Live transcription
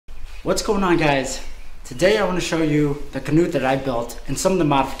What's going on, guys? Today I want to show you the canoe that I built and some of the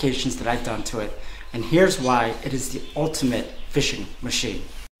modifications that I've done to it. And here's why it is the ultimate fishing machine.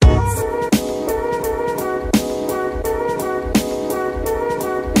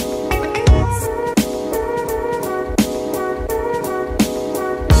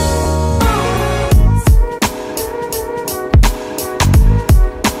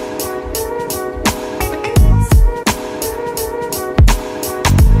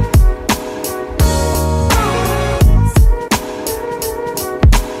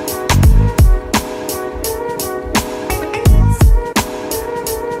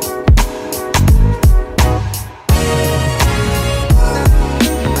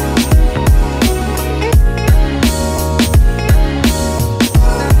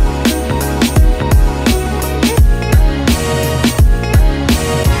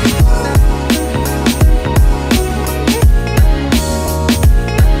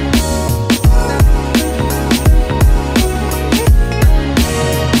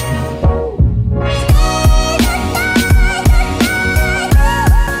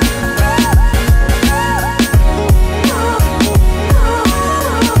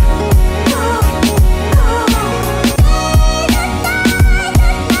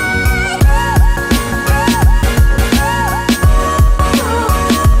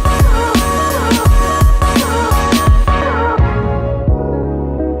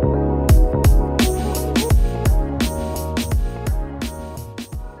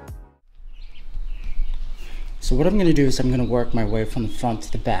 So what I'm going to do is I'm going to work my way from the front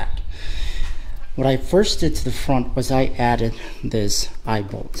to the back. What I first did to the front was I added this eye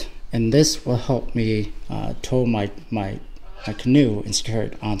bolt, and this will help me tow my canoe and secure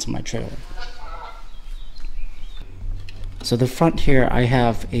it onto my trailer. So the front here, I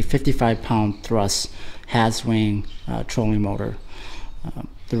have a 55-pound thrust Haswing trolling motor.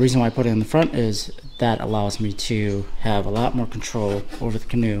 The reason why I put it in the front is that allows me to have a lot more control over the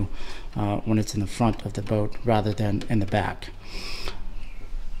canoe when it's in the front of the boat rather than in the back.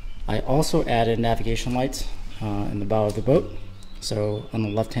 I also added navigation lights in the bow of the boat. So on the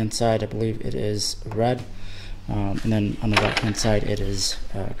left hand side I believe it is red, and then on the right hand side it is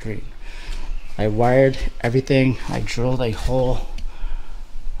green. I wired everything. I drilled a hole,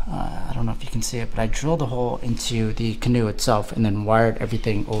 I don't know if you can see it, but I drilled a hole into the canoe itself and then wired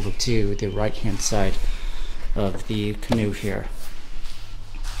everything over to the right hand side of the canoe here.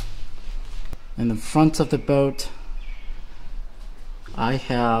 In the front of the boat, I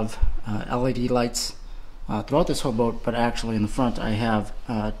have LED lights throughout this whole boat, but actually in the front I have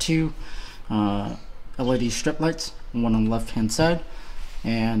two LED strip lights, one on the left hand side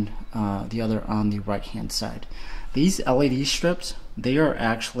and the other on the right hand side. These LED strips, they are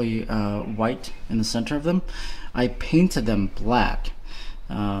actually white in the center of them. I painted them black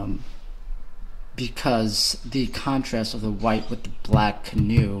because the contrast of the white with the black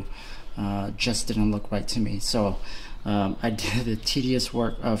canoe just didn't look right to me. So I did the tedious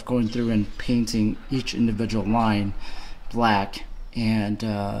work of going through and painting each individual line black, and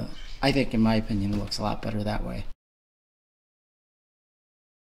I think, in my opinion, it looks a lot better that way.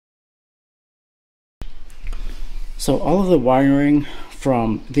 So all of the wiring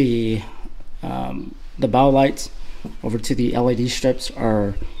from the bow lights over to the LED strips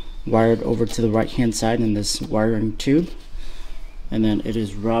are wired over to the right hand side in this wiring tube, and then it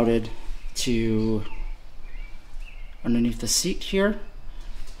is routed to underneath the seat here,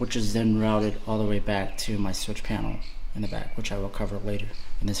 which is then routed all the way back to my switch panel in the back, which I will cover later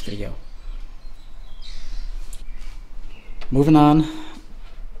in this video. Moving on,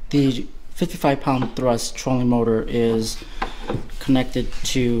 the 55-pound thrust trolling motor is connected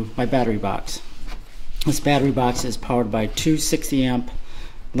to my battery box. This battery box is powered by two 60-amp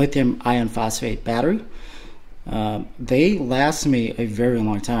lithium iron phosphate battery. They last me a very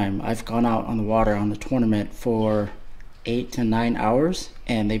long time. I've gone out on the water on the tournament for 8 to 9 hours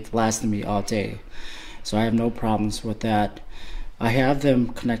and they've lasted me all day, so I have no problems with that. I have them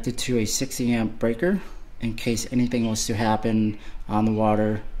connected to a 60-amp breaker in case anything was to happen on the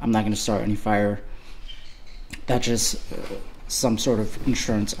water. I'm not going to start any fire. That's just some sort of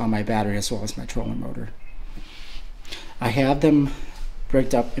insurance on my battery as well as my trolling motor. I have them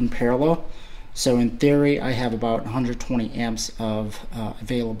bricked up in parallel, so in theory I have about 120 amps of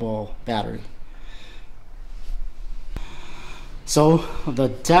available battery. So the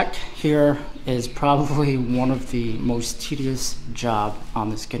deck here is probably one of the most tedious job on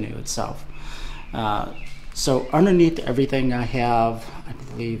this canoe itself. So underneath everything I have, I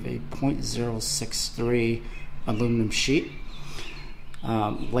believe, a .063 aluminum sheet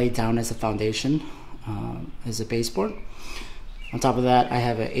laid down as a foundation, as a baseboard. On top of that, I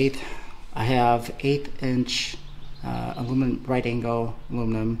have eighth inch aluminum, right angle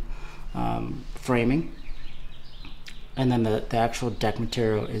aluminum framing, and then the actual deck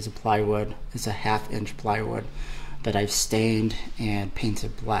material is a plywood. It's a 1/2 inch plywood that I've stained and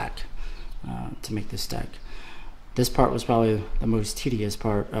painted black to make this deck. This part was probably the most tedious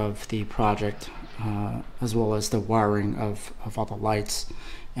part of the project, as well as the wiring of all the lights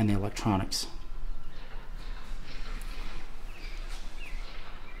and the electronics.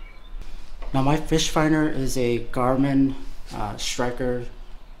 Now my fish finder is a Grumman Striker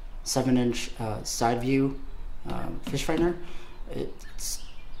 7-inch side view fish finder. It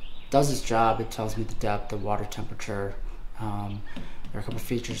does its job. It tells me the depth, the water temperature. There are a couple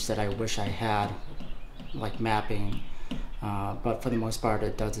features that I wish I had, like mapping, but for the most part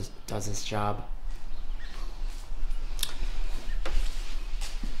it does its job.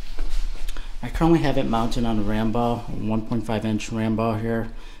 I currently have it mounted on a ram ball, 1.5 inch ram ball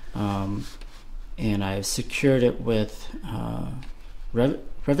here, and I've secured it with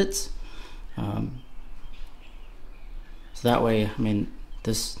rivets, so that way, I mean,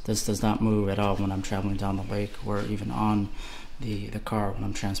 this does not move at all when I'm traveling down the lake or even on the car when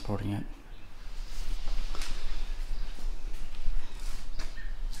I'm transporting it.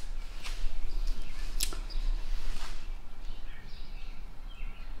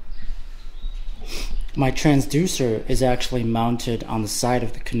 My transducer is actually mounted on the side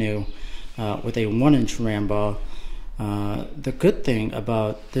of the canoe with a 1-inch ram ball. The good thing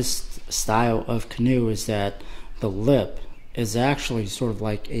about this style of canoe is that the lip is actually sort of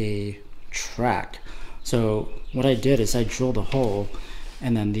like a track. So what I did is I drilled a hole,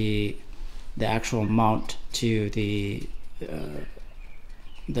 and then the actual mount to the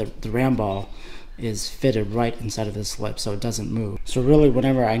ram ball is fitted right inside of this lip, so it doesn't move. So really,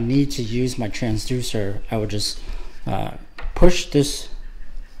 whenever I need to use my transducer, I would just push this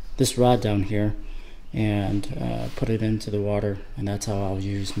rod down here and put it into the water, and that's how I'll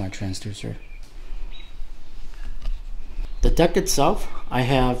use my transducer. The deck itself, I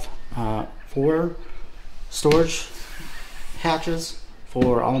have 4 storage hatches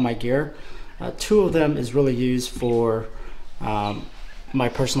for all of my gear. 2 of them is really used for my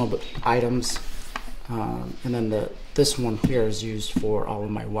personal items, and then this one here is used for all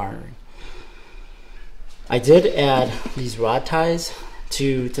of my wiring. I did add these rod ties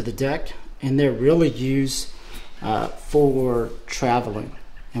to the deck, and they're really used for traveling.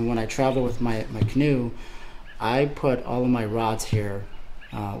 And when I travel with my canoe, I put all of my rods here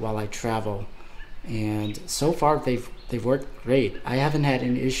while I travel, and so far they've worked great. I haven't had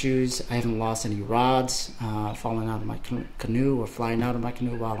any issues. I haven't lost any rods falling out of my canoe or flying out of my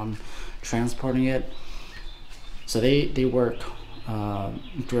canoe while I'm transporting it. So they work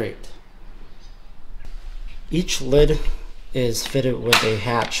great. Each lid is fitted with a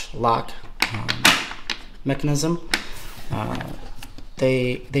hatch lock mechanism.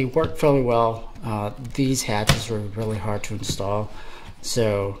 They work fairly well. These hatches were really hard to install,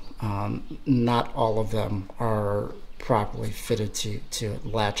 so not all of them are properly fitted to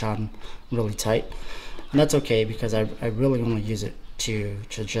latch on really tight, and that's okay because I really only use it to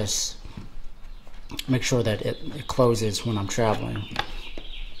just make sure that it closes when I'm traveling.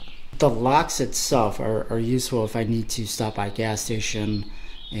 The locks itself are useful if I need to stop by a gas station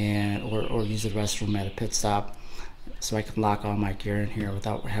or use the restroom at a pit stop, so I can lock all my gear in here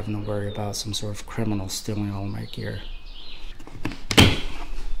without having to worry about some sort of criminal stealing all my gear.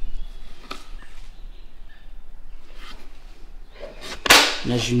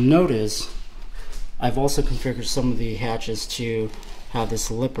 And as you notice, I've also configured some of the hatches to have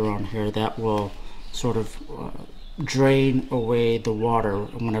this lip around here that will sort of drain away the water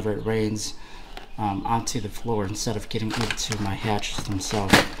whenever it rains onto the floor instead of getting into my hatches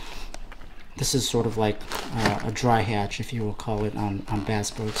themselves. This is sort of like a dry hatch, if you will call it, on bass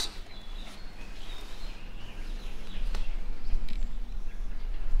boats.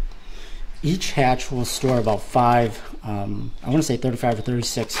 Each hatch will store about 5, I want to say 35 or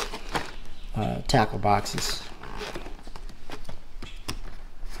 36 tackle boxes.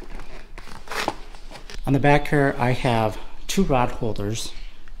 On the back here, I have 2 rod holders,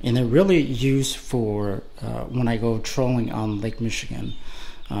 and they're really used for when I go trolling on Lake Michigan.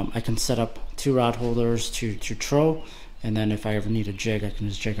 I can set up 2 rod holders to troll, and then if I ever need a jig, I can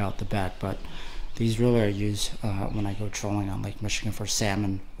just jig out the back. But these really are used when I go trolling on Lake Michigan for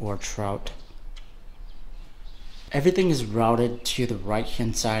salmon or trout. Everything is routed to the right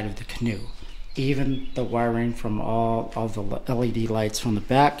hand side of the canoe. Even the wiring from all the LED lights from the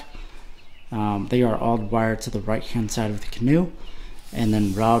back, they are all wired to the right hand side of the canoe and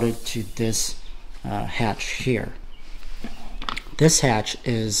then routed to this hatch here. This hatch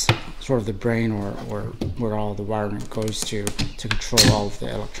is sort of the brain, or where all the wiring goes to control all of the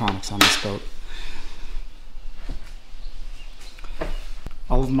electronics on this boat.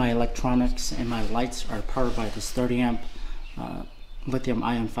 All of my electronics and my lights are powered by this 30 amp lithium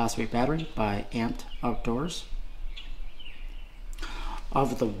iron phosphate battery by Amped Outdoors. All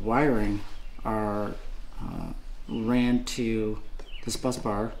of the wiring are ran to this bus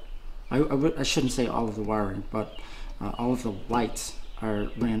bar. I shouldn't say all of the wiring, but all of the lights are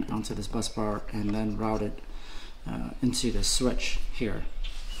ran onto this bus bar and then routed into the switch here,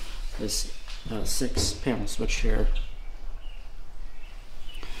 this 6-panel switch here,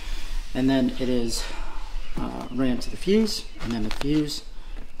 and then it is ran to the fuse, and then the fuse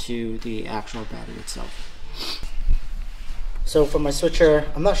to the actual battery itself. So for my switcher,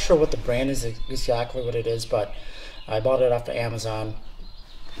 I'm not sure what the brand is, exactly what it is, but I bought it off of Amazon.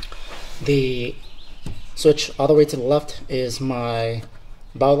 The switch all the way to the left is my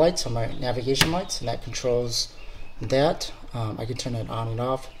bow lights, or my navigation lights, and that controls that. I can turn it on and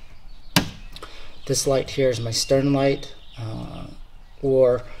off. This light here is my stern light,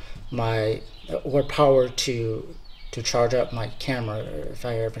 or power to charge up my camera if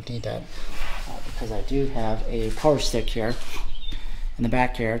I ever need that, because I do have a power stick here in the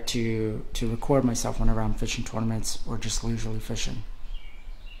back here to record myself whenever I'm fishing tournaments or just leisurely fishing.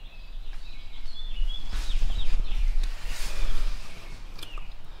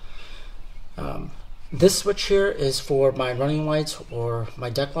 This switch here is for my running lights or my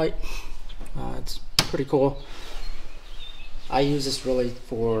deck light. It's pretty cool. I use this really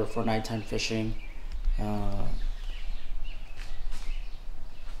for nighttime fishing.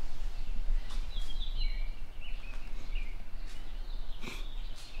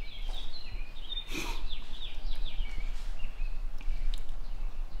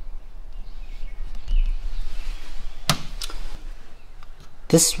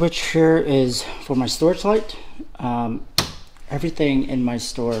 This switch here is for my storage light. Everything in my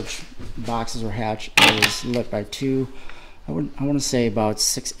storage boxes or hatch is lit by two, I want to say about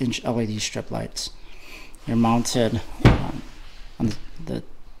 6-inch LED strip lights. They're mounted on the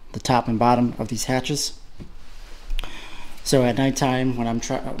top and bottom of these hatches. So at nighttime, when I'm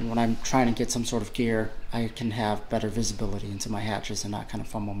trying to get some sort of gear, I can have better visibility into my hatches and not kind of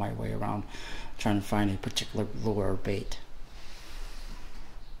fumble my way around trying to find a particular lure or bait.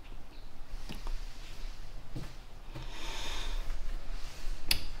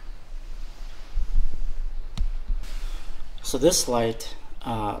 So this light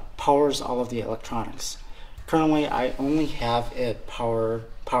powers all of the electronics. Currently, I only have it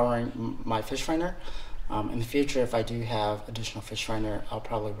powering my fish finder. In the future, if I do have additional fish finder, I'll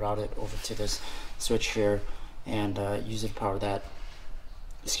probably route it over to this switch here and use it to power that,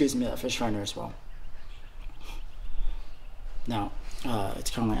 that fish finder as well. Now,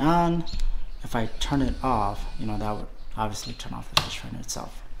 it's currently on. If I turn it off, that would obviously turn off the fish finder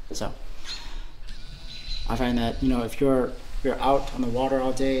itself. So I find that, if you're out on the water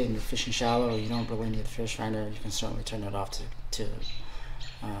all day and you're fishing shallow, you don't really need the fish finder, you can certainly turn it off to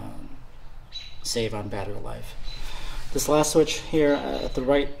save on battery life. This last switch here at the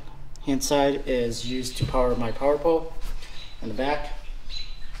right hand side is used to power my power pole in the back.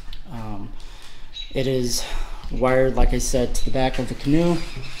 It is wired, like I said, to the back of the canoe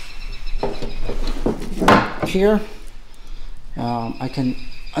here. I can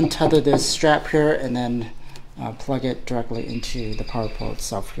untether this strap here and then plug it directly into the power pole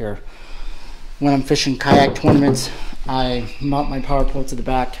itself here. When I'm fishing kayak tournaments, I mount my power pole to the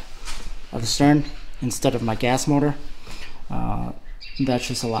back of the stern instead of my gas motor. That's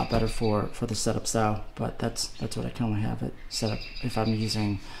just a lot better for the setup style, but that's what I can only have it set up if I'm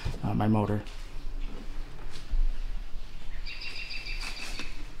using my motor.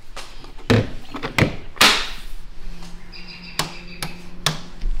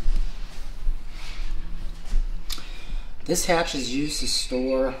 This hatch is used to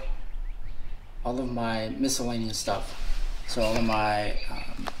store all of my miscellaneous stuff. So all of my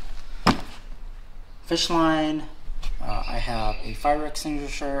fish line, I have a fire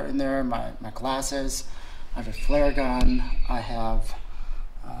extinguisher in there, my glasses, I have a flare gun, I have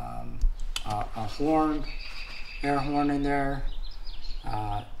a horn, air horn in there,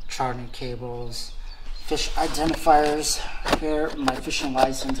 charting cables, fish identifiers here, my fishing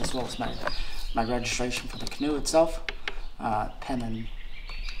license, as well as my registration for the canoe itself, pen and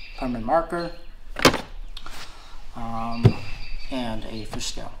permanent marker, and a fish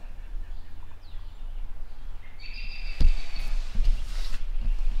scale.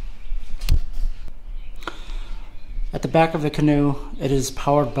 At the back of the canoe, it is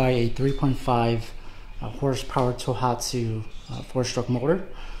powered by a 3.5 horsepower Tohatsu 4-stroke motor.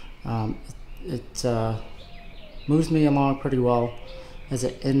 It moves me along pretty well. It has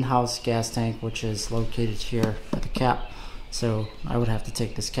an in-house gas tank, which is located here at the cap. So I would have to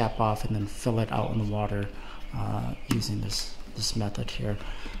take this cap off and then fill it out in the water using this method here.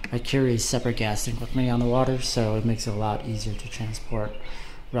 I carry a separate gas tank with me on the water, so it makes it a lot easier to transport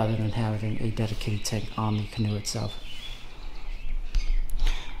rather than having a dedicated tank on the canoe itself.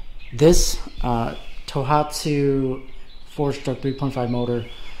 This Tohatsu 4-stroke 3.5 motor,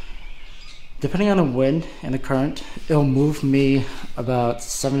 depending on the wind and the current, it'll move me about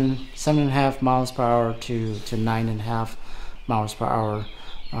 7.5 miles per hour to 9.5 miles per hour.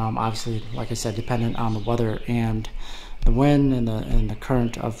 Obviously, like I said, dependent on the weather and the wind and the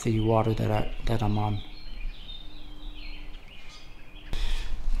current of the water that I'm on.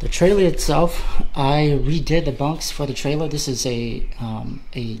 The trailer itself, I redid the bunks for the trailer. This is a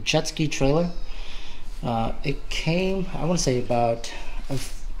jet ski trailer. It came, I want to say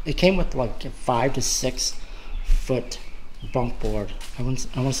it came with like a 5 to 6 foot bunk board. I want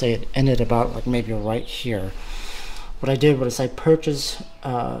to say it ended about like maybe right here. What I did was I purchased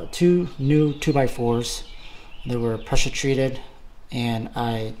 2 new 2x4s. They were pressure treated, and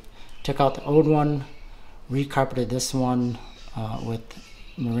I took out the old one, recarpeted this one with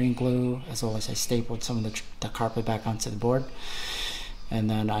marine glue, as well as I stapled some of the carpet back onto the board, and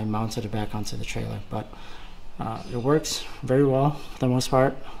then I mounted it back onto the trailer. But it works very well for the most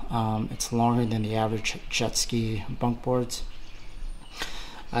part. It's longer than the average jet ski bunk boards.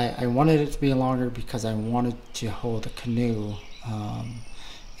 I wanted it to be longer because I wanted to hold the canoe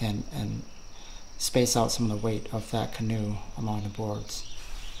and space out some of the weight of that canoe along the boards.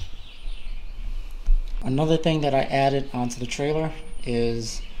 Another thing that I added onto the trailer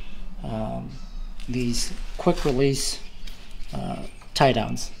is these quick release tie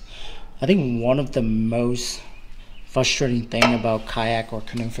downs. I think one of the most frustrating thing about kayak or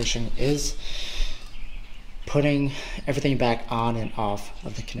canoe fishing is putting everything back on and off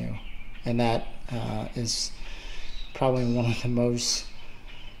of the canoe, and that is probably one of the most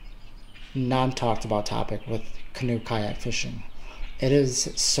non-talked about topic with canoe kayak fishing. It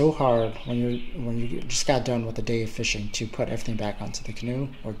is so hard when you just got done with a day of fishing to put everything back onto the canoe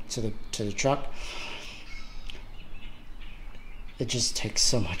or to the truck. It just takes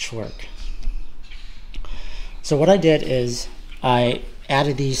so much work. So what I did is I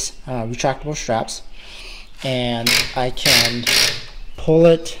added these retractable straps, and I can pull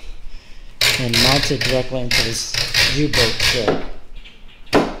it and mount it directly into this U-boat here.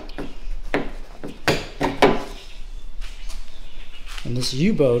 And this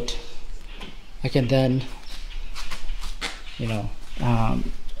U-boat, I can then,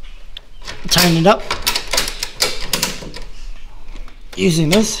 tighten it up using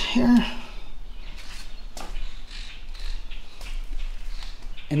this here.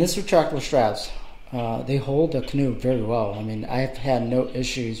 And this retractable straps, they hold the canoe very well. I mean, I've had no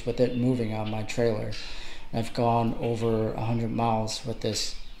issues with it moving on my trailer. I've gone over 100 miles with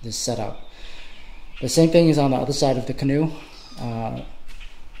this setup. The same thing is on the other side of the canoe.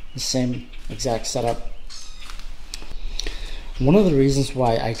 The same exact setup. One of the reasons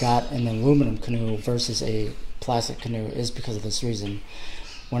why I got an aluminum canoe versus a plastic canoe is because of this reason.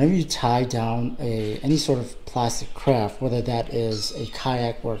 Whenever you tie down any sort of plastic craft, whether that is a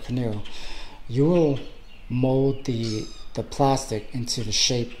kayak or a canoe, you will mold the plastic into the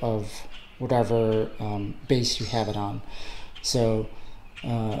shape of whatever base you have it on. So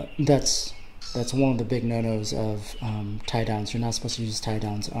that's one of the big no-nos of tie downs. You're not supposed to use tie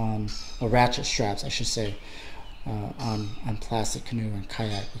downs on, or ratchet straps, I should say, on plastic canoe and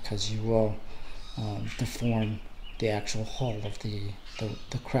kayak, because you will deform the actual hull of the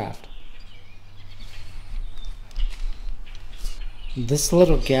craft. This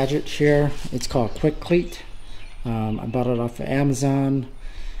little gadget here, it's called Quick Cleat. I bought it off of Amazon.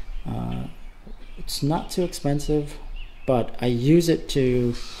 It's not too expensive, but I use it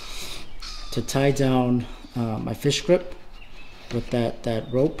to tie down my fish grip with that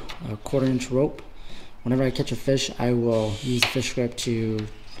rope, a 1/4-inch rope. Whenever I catch a fish, I will use the fish grip to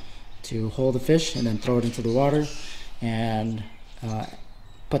hold the fish and then throw it into the water, and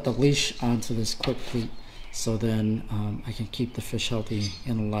put the leash onto this Quick Cleat, so then I can keep the fish healthy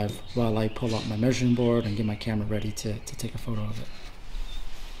and alive while I pull out my measuring board and get my camera ready to take a photo of it.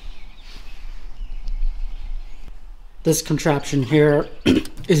 This contraption here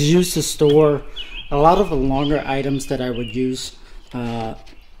is used to store a lot of the longer items that I would use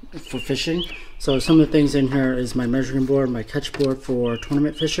for fishing. So some of the things in here is my measuring board, my catch board for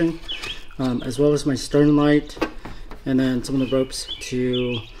tournament fishing, as well as my stern light, and then some of the ropes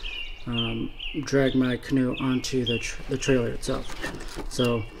to drag my canoe onto the trailer itself.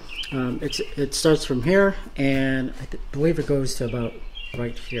 So it starts from here, and I believe it goes to about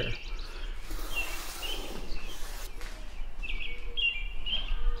right here.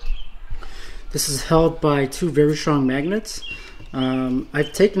 This is held by two very strong magnets.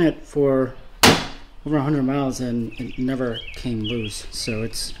 I've taken it for over 100 miles and it never came loose, so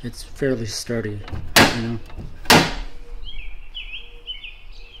it's fairly sturdy, you know.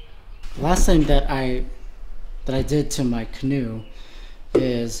 The last thing that I did to my canoe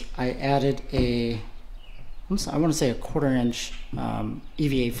is I added I want to say a 1/4 inch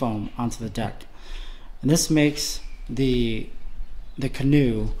EVA foam onto the deck, and this makes the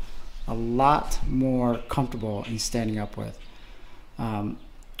canoe a lot more comfortable in standing up with.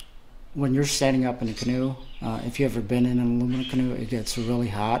 When you're standing up in a canoe, if you've ever been in an aluminum canoe, it gets really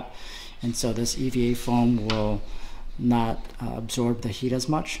hot, and so this EVA foam will not absorb the heat as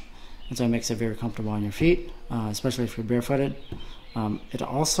much, and so it makes it very comfortable on your feet, especially if you're barefooted. It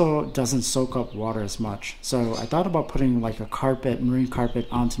also doesn't soak up water as much. So I thought about putting like a carpet, marine carpet,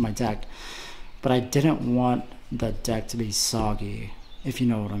 onto my deck, but I didn't want the deck to be soggy, if you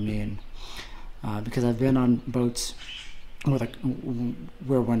know what I mean. Because I've been on boats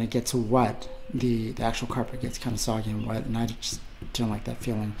where when it gets wet, the actual carpet gets kind of soggy and wet, and I just don't like that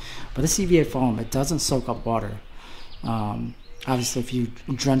feeling. But this EVA foam, it doesn't soak up water. Obviously, if you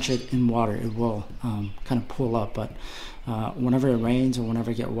drench it in water, it will kind of pool up. But whenever it rains or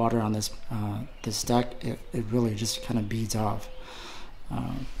whenever I get water on this deck, it really just kind of beads off.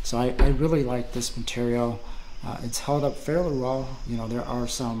 So I really like this material. It's held up fairly well. You know, there are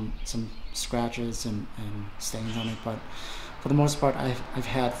some scratches and stains on it, but for the most part, I've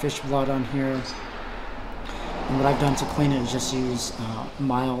had fish blood on here. And what I've done to clean it is just use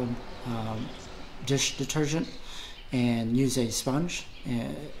mild dish detergent and use a sponge,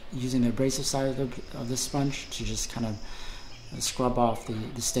 using the abrasive side of the sponge to just kind of scrub off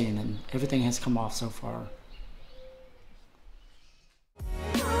the stain, and everything has come off so far.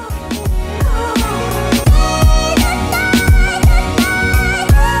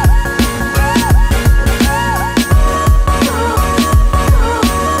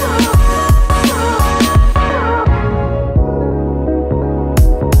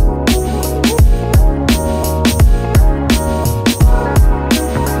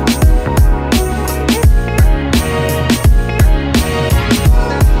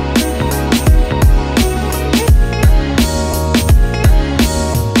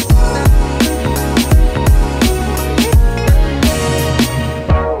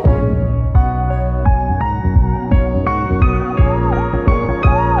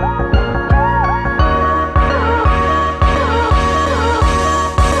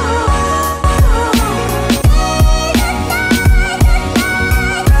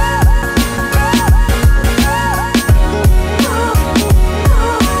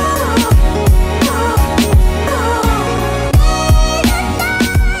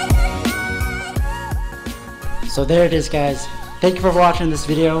 So there it is, guys. Thank you for watching this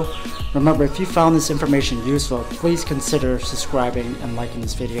video. Remember, if you found this information useful, please consider subscribing and liking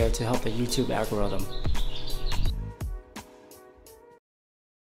this video to help the YouTube algorithm.